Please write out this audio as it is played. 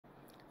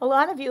A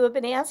lot of you have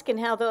been asking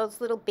how those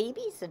little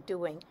babies are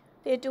doing.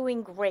 They're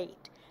doing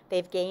great.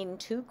 They've gained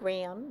 2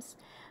 grams.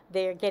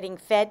 They're getting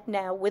fed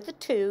now with a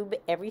tube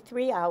every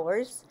 3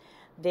 hours.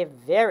 They're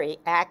very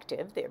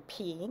active. They're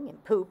peeing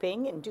and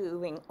pooping and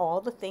doing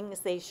all the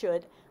things they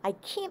should. I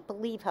can't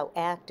believe how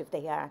active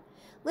they are.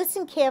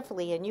 Listen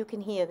carefully and you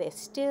can hear they're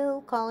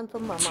still calling for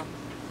mama.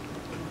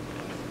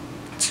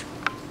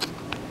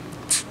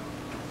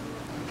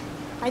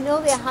 I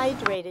know they're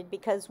hydrated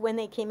because when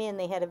they came in,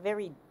 they had a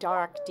very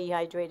dark,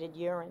 dehydrated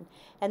urine.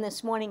 And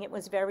this morning it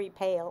was very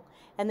pale.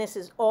 And this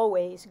is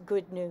always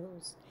good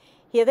news.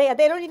 Here they are.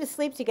 They don't even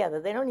sleep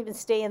together. They don't even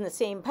stay in the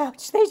same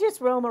pouch. They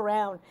just roam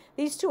around.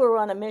 These two are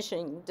on a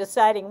mission,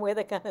 deciding where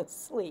they're going to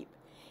sleep.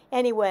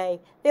 Anyway,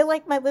 they're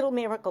like my little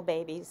miracle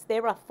babies.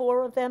 There are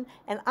 4 of them,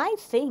 and I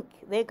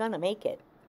think they're going to make it.